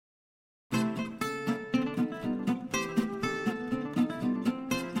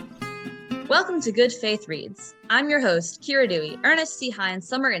Welcome to Good Faith Reads. I'm your host, Kira Dewey, Ernest C. Hines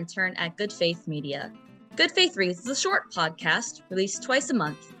Summer Intern at Good Faith Media. Good Faith Reads is a short podcast released twice a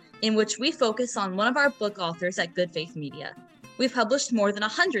month in which we focus on one of our book authors at Good Faith Media. We've published more than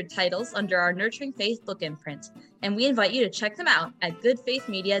 100 titles under our Nurturing Faith book imprint, and we invite you to check them out at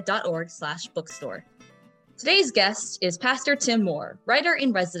goodfaithmedia.org/bookstore. Today's guest is Pastor Tim Moore,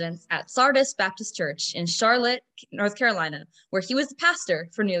 writer-in-residence at Sardis Baptist Church in Charlotte, North Carolina, where he was the pastor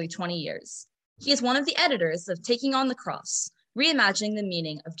for nearly 20 years. He is one of the editors of Taking on the Cross, Reimagining the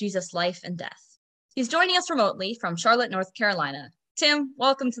Meaning of Jesus' Life and Death. He's joining us remotely from Charlotte, North Carolina. Tim,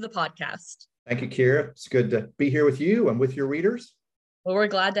 welcome to the podcast. Thank you, Kira. It's good to be here with you and with your readers. Well, we're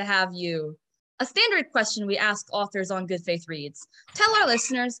glad to have you. A standard question we ask authors on Good Faith Reads: tell our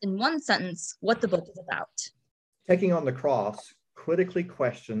listeners in one sentence what the book is about. Taking on the Cross critically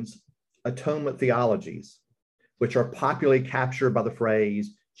questions atonement theologies, which are popularly captured by the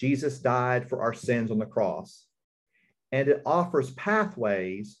phrase, Jesus died for our sins on the cross. And it offers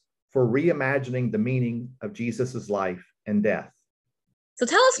pathways for reimagining the meaning of Jesus's life and death. So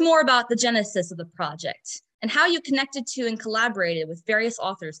tell us more about the genesis of the project and how you connected to and collaborated with various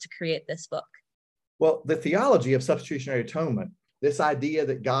authors to create this book. Well, the theology of substitutionary atonement, this idea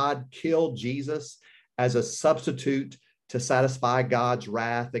that God killed Jesus as a substitute to satisfy God's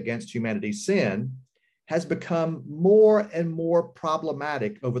wrath against humanity's sin, has become more and more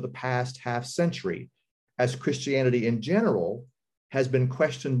problematic over the past half century, as Christianity in general has been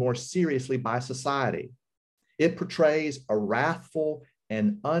questioned more seriously by society. It portrays a wrathful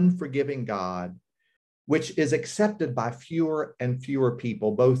and unforgiving God, which is accepted by fewer and fewer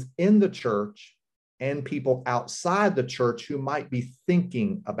people, both in the church and people outside the church who might be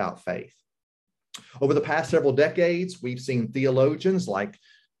thinking about faith. Over the past several decades, we've seen theologians like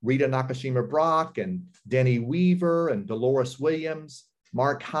Rita Nakashima Brock and Denny Weaver and Dolores Williams,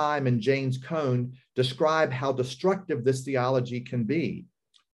 Mark Heim and James Cone describe how destructive this theology can be,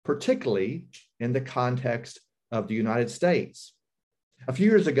 particularly in the context of the United States. A few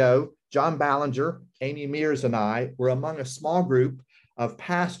years ago, John Ballinger, Amy Mears, and I were among a small group of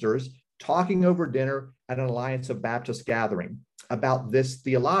pastors talking over dinner at an Alliance of Baptists gathering about this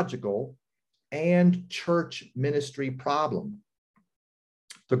theological and church ministry problem.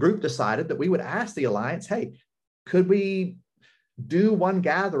 The group decided that we would ask the Alliance, hey, could we do one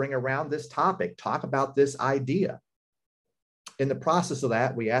gathering around this topic, talk about this idea? In the process of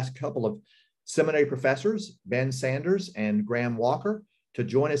that, we asked a couple of seminary professors, Ben Sanders and Graham Walker, to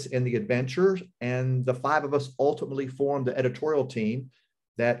join us in the adventure, and the five of us ultimately formed the editorial team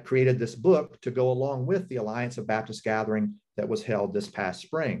that created this book to go along with the Alliance of Baptist gathering that was held this past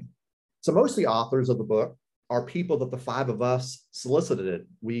spring. So most of the authors of the book are people that the five of us solicited.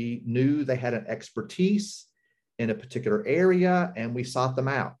 We knew they had an expertise in a particular area, and we sought them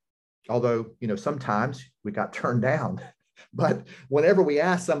out. Although, sometimes we got turned down. But whenever we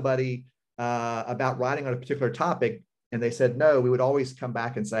asked somebody about writing on a particular topic and they said no, we would always come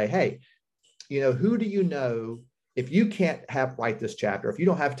back and say, hey, who do you know, if you can't write this chapter, if you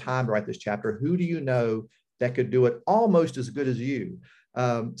don't have time to write this chapter, who do you know that could do it almost as good as you?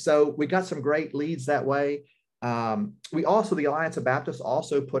 So we got some great leads that way. The Alliance of Baptists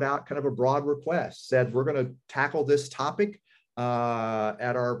also put out kind of a broad request, said we're going to tackle this topic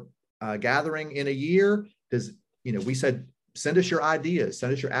at our gathering in a year. We said, send us your ideas,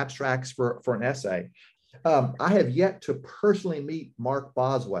 send us your abstracts for an essay. I have yet to personally meet Mark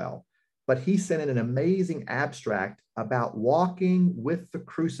Boswell, but he sent in an amazing abstract about walking with the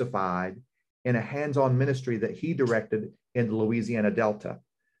crucified in a hands-on ministry that he directed in the Louisiana Delta.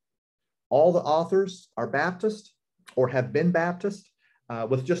 All the authors are Baptist or have been Baptist,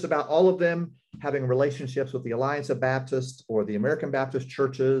 with just about all of them having relationships with the Alliance of Baptists or the American Baptist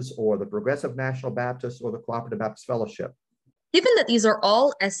Churches or the Progressive National Baptist or the Cooperative Baptist Fellowship. Given that these are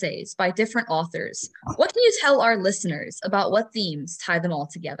all essays by different authors, what can you tell our listeners about what themes tie them all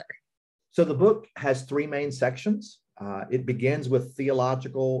together? So the book has three main sections. It begins with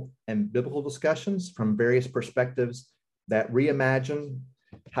theological and biblical discussions from various perspectives that reimagine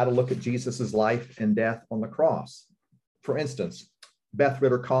how to look at Jesus's life and death on the cross. For instance, Beth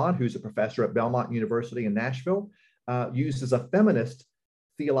Ritter-Kahn, who's a professor at Belmont University in Nashville, uses a feminist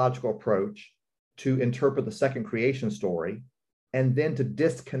theological approach to interpret the second creation story and then to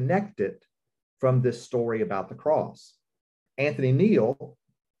disconnect it from this story about the cross. Anthony Neal,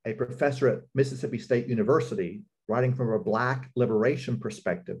 a professor at Mississippi State University, writing from a Black liberation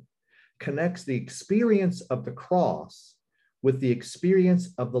perspective, connects the experience of the cross with the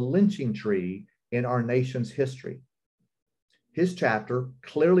experience of the lynching tree in our nation's history. His chapter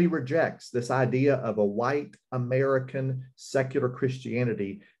clearly rejects this idea of a white American secular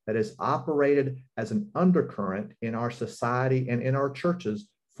Christianity that has operated as an undercurrent in our society and in our churches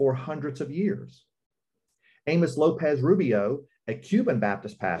for hundreds of years. Amos Lopez Rubio, a Cuban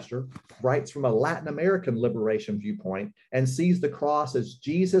Baptist pastor, writes from a Latin American liberation viewpoint and sees the cross as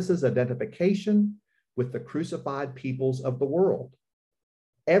Jesus's identification with the crucified peoples of the world.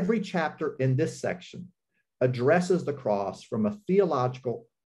 Every chapter in this section addresses the cross from a theological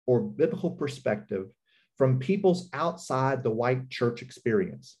or biblical perspective from peoples outside the white church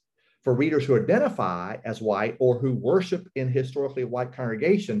experience. For readers who identify as white or who worship in historically white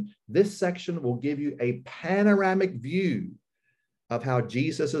congregation, this section will give you a panoramic view of how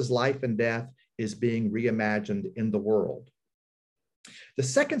Jesus's life and death is being reimagined in the world. The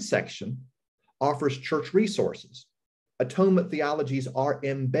second section offers church resources. Atonement theologies are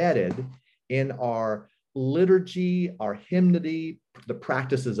embedded in our liturgy, our hymnody, the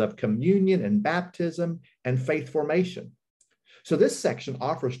practices of communion and baptism, and faith formation. So this section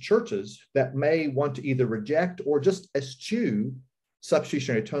offers churches that may want to either reject or just eschew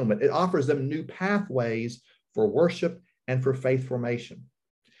substitutionary atonement. It offers them new pathways for worship and for faith formation.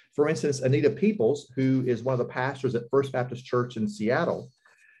 For instance, Anita Peoples, who is one of the pastors at First Baptist Church in Seattle,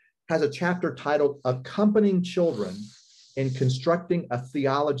 has a chapter titled Accompanying Children in Constructing a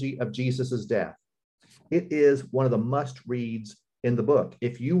Theology of Jesus's Death. It is one of the must-reads in the book.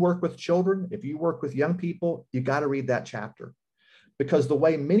 If you work with children, if you work with young people, you got to read that chapter. Because the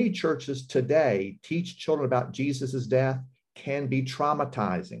way many churches today teach children about Jesus's death can be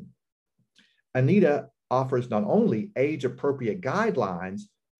traumatizing. Anita offers not only age-appropriate guidelines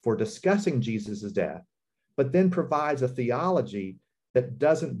for discussing Jesus's death, but then provides a theology that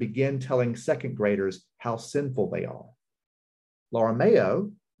doesn't begin telling second graders how sinful they are. Laura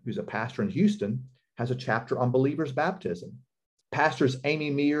Mayo, who's a pastor in Houston, has a chapter on believers' baptism. Pastors Amy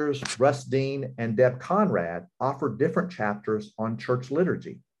Mears, Russ Dean, and Deb Conrad offer different chapters on church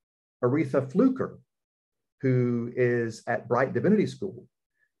liturgy. Aretha Fluker, who is at Bright Divinity School,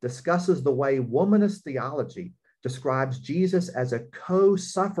 discusses the way womanist theology describes Jesus as a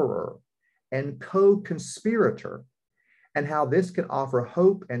co-sufferer and co-conspirator, and how this can offer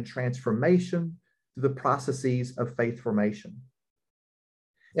hope and transformation through the processes of faith formation.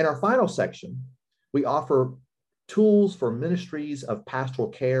 In our final section, we offer tools for ministries of pastoral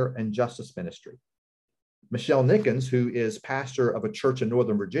care and justice ministry. Michelle Nickens, who is pastor of a church in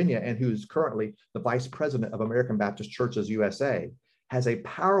Northern Virginia and who is currently the vice president of American Baptist Churches USA, has a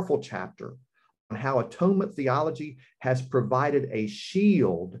powerful chapter on how atonement theology has provided a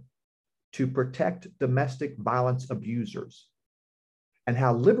shield to protect domestic violence abusers, and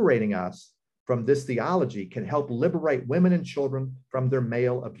how liberating us from this theology can help liberate women and children from their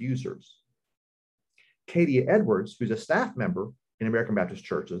male abusers. Katie Edwards, who's a staff member in American Baptist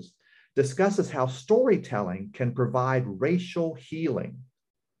Churches, discusses how storytelling can provide racial healing.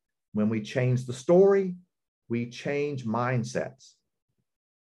 When we change the story, we change mindsets.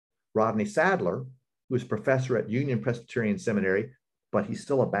 Rodney Sadler, who is professor at Union Presbyterian Seminary, but he's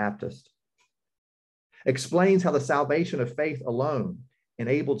still a Baptist, explains how the salvation of faith alone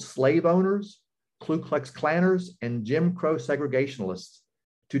enabled slave owners, Ku Klux Klanners, and Jim Crow segregationists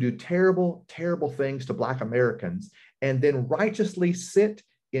to do terrible, terrible things to Black Americans and then righteously sit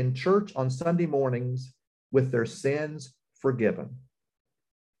in church on Sunday mornings with their sins forgiven.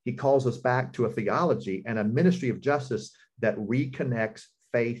 He calls us back to a theology and a ministry of justice that reconnects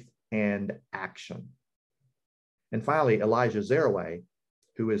faith and action. And finally, Elijah Zaraway,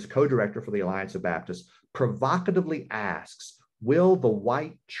 who is co-director for the Alliance of Baptists, provocatively asks, will the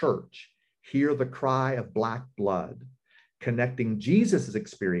white church hear the cry of Black blood, connecting Jesus's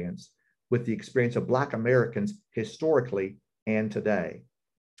experience with the experience of Black Americans historically and today?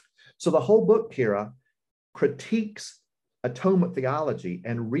 So the whole book, Kira, critiques atonement theology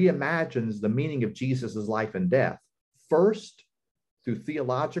and reimagines the meaning of Jesus's life and death, first through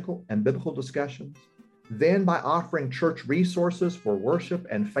theological and biblical discussions, then by offering church resources for worship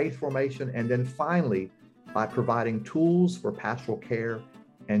and faith formation, and then finally by providing tools for pastoral care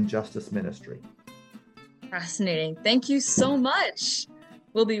and justice ministry. Fascinating. Thank you so much.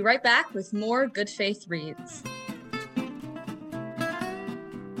 We'll be right back with more Good Faith Reads.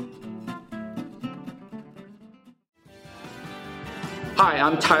 Hi,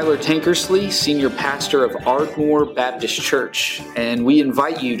 I'm Tyler Tankersley, Senior Pastor of Ardmore Baptist Church, and we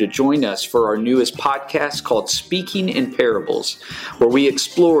invite you to join us for our newest podcast called Speaking in Parables, where we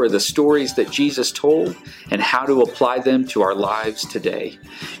explore the stories that Jesus told and how to apply them to our lives today.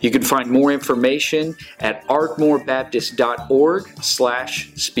 You can find more information at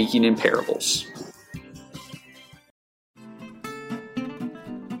ardmorebaptist.org/speakinginparables.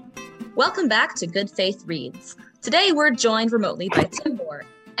 Welcome back to Good Faith Reads. Today, we're joined remotely by Tim Moore,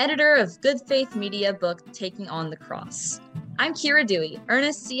 editor of Good Faith Media book, Taking on the Cross. I'm Kira Dewey,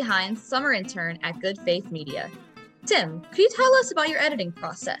 Ernest C. Hines summer intern at Good Faith Media. Tim, could you tell us about your editing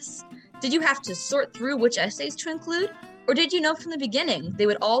process? Did you have to sort through which essays to include, or did you know from the beginning they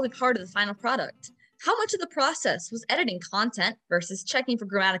would all be part of the final product? How much of the process was editing content versus checking for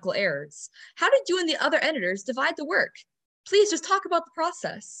grammatical errors? How did you and the other editors divide the work? Please just talk about the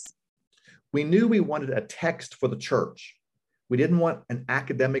process. We knew we wanted a text for the church. We didn't want an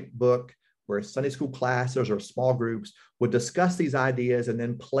academic book where Sunday school classes or small groups would discuss these ideas and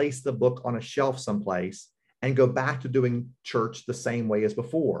then place the book on a shelf someplace and go back to doing church the same way as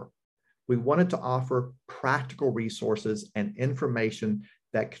before. We wanted to offer practical resources and information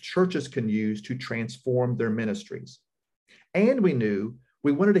that churches can use to transform their ministries. And we knew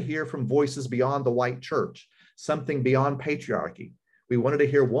we wanted to hear from voices beyond the white church, something beyond patriarchy. We wanted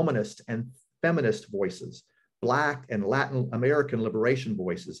to hear womanist and feminist voices, Black and Latin American liberation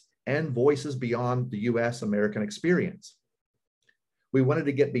voices, and voices beyond the US American experience. We wanted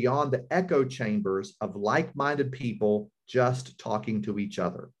to get beyond the echo chambers of like-minded people just talking to each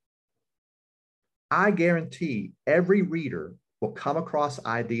other. I guarantee every reader will come across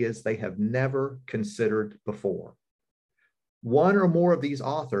ideas they have never considered before. One or more of these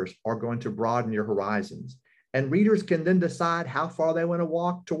authors are going to broaden your horizons, and readers can then decide how far they want to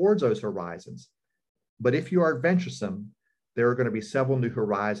walk towards those horizons. But if you are adventuresome, there are going to be several new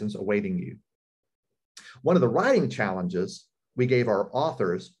horizons awaiting you. One of the writing challenges we gave our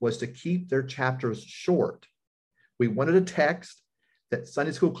authors was to keep their chapters short. We wanted a text that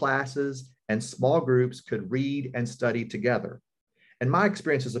Sunday school classes and small groups could read and study together. And my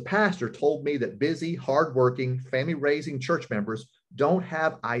experience as a pastor told me that busy, hardworking, family-raising church members don't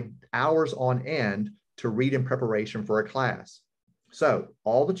have hours on end to read in preparation for a class. So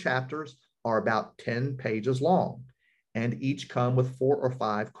all the chapters are about 10 pages long, and each come with 4 or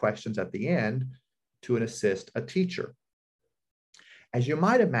 5 questions at the end to assist a teacher. As you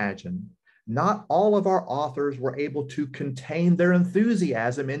might imagine, not all of our authors were able to contain their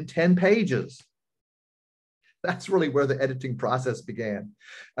enthusiasm in 10 pages. That's really where the editing process began.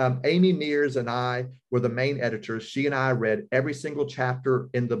 Amy Mears and I were the main editors. She and I read every single chapter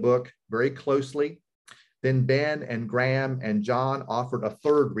in the book very closely. Then Ben and Graham and John offered a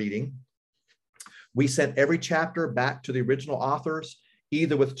third reading. We sent every chapter back to the original authors,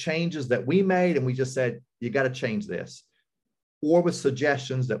 either with changes that we made and we just said, you got to change this, or with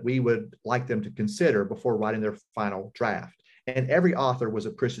suggestions that we would like them to consider before writing their final draft. And every author was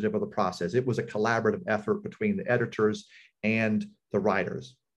appreciative of the process. It was a collaborative effort between the editors and the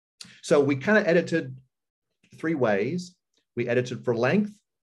writers. So we kind of edited 3 ways. We edited for length,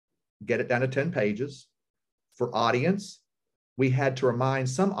 get it down to 10 pages. For audience, we had to remind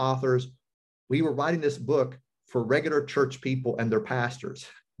some authors we were writing this book for regular church people and their pastors,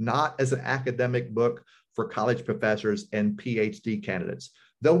 not as an academic book for college professors and PhD candidates,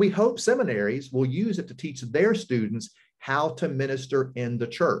 though we hope seminaries will use it to teach their students how to minister in the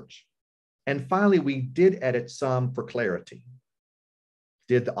church. And finally, we did edit some for clarity.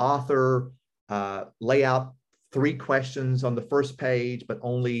 Did the author lay out 3 questions on the first page, but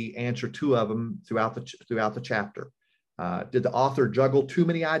only answer 2 of them throughout the chapter? Did the author juggle too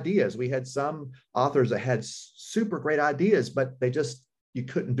many ideas? We had some authors that had super great ideas, but you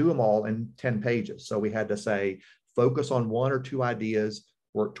couldn't do them all in 10 pages. So we had to say, focus on 1 or 2 ideas,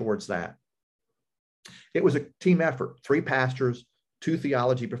 work towards that. It was a team effort, 3 pastors, 2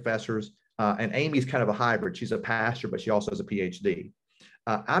 theology professors, and Amy's kind of a hybrid. She's a pastor, but she also has a PhD.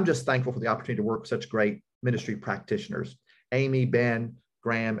 I'm just thankful for the opportunity to work with such great ministry practitioners. Amy, Ben,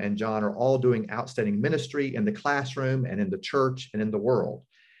 Graham, and John are all doing outstanding ministry in the classroom and in the church and in the world.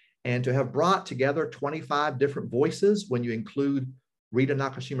 And to have brought together 25 different voices, when you include Rita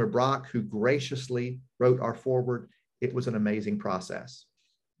Nakashima Brock, who graciously wrote our foreword, it was an amazing process.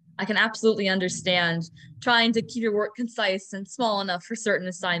 I can absolutely understand trying to keep your work concise and small enough for certain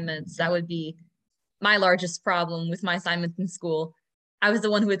assignments. That would be my largest problem with my assignments in school. I was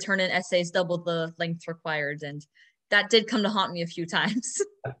the one who would turn in essays double the length required, and that did come to haunt me a few times.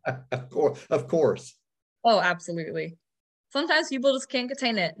 Of course. Oh, absolutely. Sometimes people just can't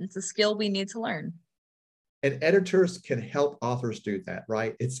contain it. It's a skill we need to learn. And editors can help authors do that,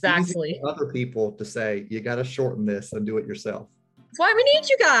 right? It's exactly easy for other people to say, you got to shorten this and do it yourself. That's why we need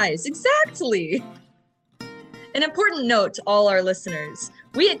you guys. Exactly. An important note to all our listeners.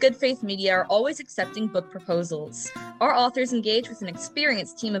 We at Good Faith Media are always accepting book proposals. Our authors engage with an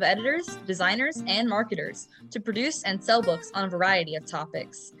experienced team of editors, designers, and marketers to produce and sell books on a variety of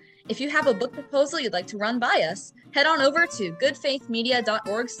topics. If you have a book proposal you'd like to run by us, head on over to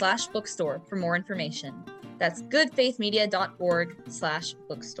goodfaithmedia.org/bookstore for more information. That's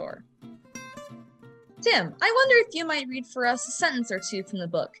goodfaithmedia.org/bookstore. Tim, I wonder if you might read for us a sentence or two from the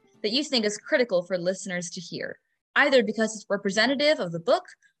book that you think is critical for listeners to hear, either because it's representative of the book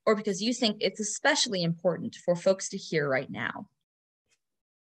or because you think it's especially important for folks to hear right now.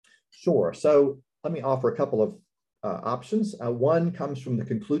 Sure. So let me offer a couple of options. One comes from the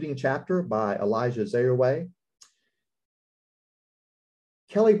concluding chapter by Elijah Zayerway.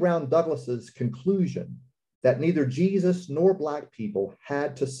 Kelly Brown Douglas's conclusion that neither Jesus nor Black people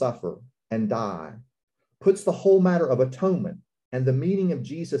had to suffer and die puts the whole matter of atonement and the meaning of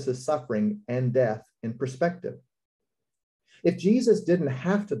Jesus' suffering and death in perspective. If Jesus didn't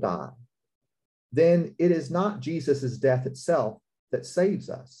have to die, then it is not Jesus' death itself that saves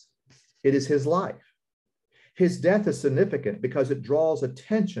us. It is his life. His death is significant because it draws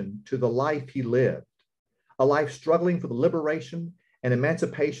attention to the life he lived, a life struggling for the liberation and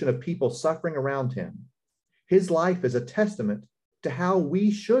emancipation of people suffering around him. His life is a testament to how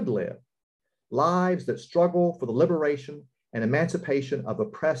we should live, lives that struggle for the liberation and emancipation of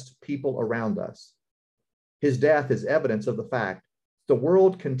oppressed people around us. His death is evidence of the fact the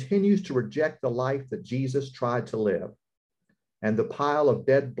world continues to reject the life that Jesus tried to live, and the pile of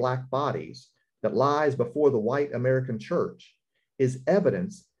dead Black bodies that lies before the white American church is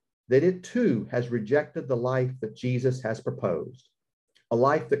evidence that it too has rejected the life that Jesus has proposed, a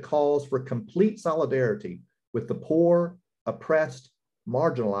life that calls for complete solidarity with the poor, oppressed,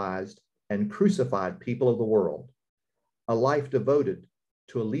 marginalized, and crucified people of the world, a life devoted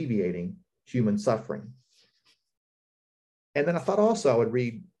to alleviating human suffering. And then I thought also I would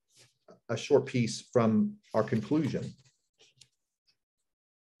read a short piece from our conclusion.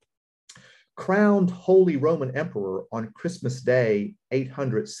 Crowned Holy Roman Emperor on Christmas Day,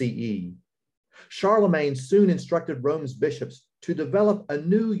 800 CE, Charlemagne soon instructed Rome's bishops to develop a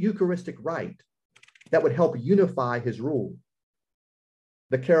new Eucharistic rite that would help unify his rule.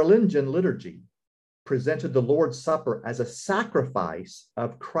 The Carolingian liturgy presented the Lord's Supper as a sacrifice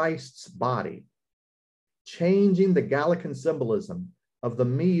of Christ's body, changing the Gallican symbolism of the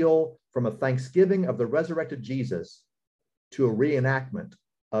meal from a thanksgiving of the resurrected Jesus to a reenactment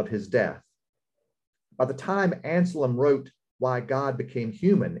of his death. By the time Anselm wrote Why God Became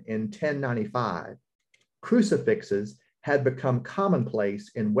Human in 1095, crucifixes had become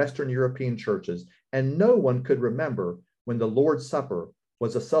commonplace in Western European churches, and no one could remember when the Lord's Supper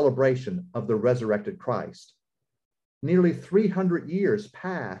was a celebration of the resurrected Christ. Nearly 300 years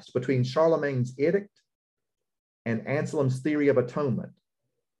passed between Charlemagne's edict and Anselm's theory of atonement,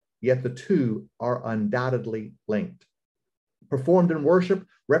 yet the two are undoubtedly linked. Performed in worship,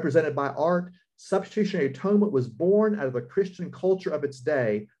 represented by art, substitutionary atonement was born out of the Christian culture of its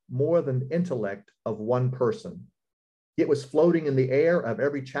day more than the intellect of one person. It was floating in the air of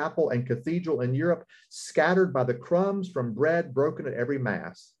every chapel and cathedral in Europe, scattered by the crumbs from bread broken at every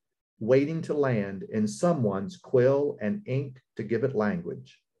Mass, waiting to land in someone's quill and ink to give it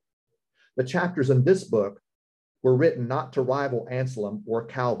language. The chapters in this book were written not to rival Anselm or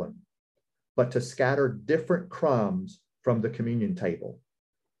Calvin, but to scatter different crumbs from the communion table,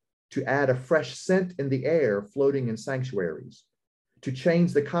 to add a fresh scent in the air floating in sanctuaries, to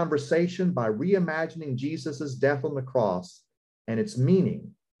change the conversation by reimagining Jesus's death on the cross and its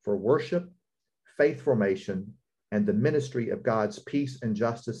meaning for worship, faith formation, and the ministry of God's peace and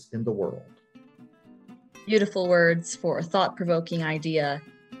justice in the world. Beautiful words for a thought-provoking idea.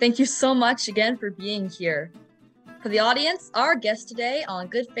 Thank you so much again for being here. For the audience, our guest today on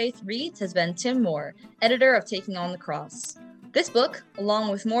Good Faith Reads has been Tim Moore, editor of Taking on the Cross. This book,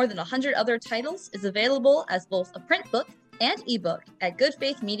 along with more than 100 other titles, is available as both a print book and ebook at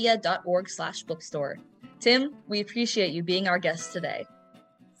goodfaithmedia.org/bookstore. Tim, we appreciate you being our guest today.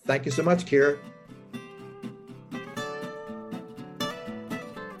 Thank you so much, Kira.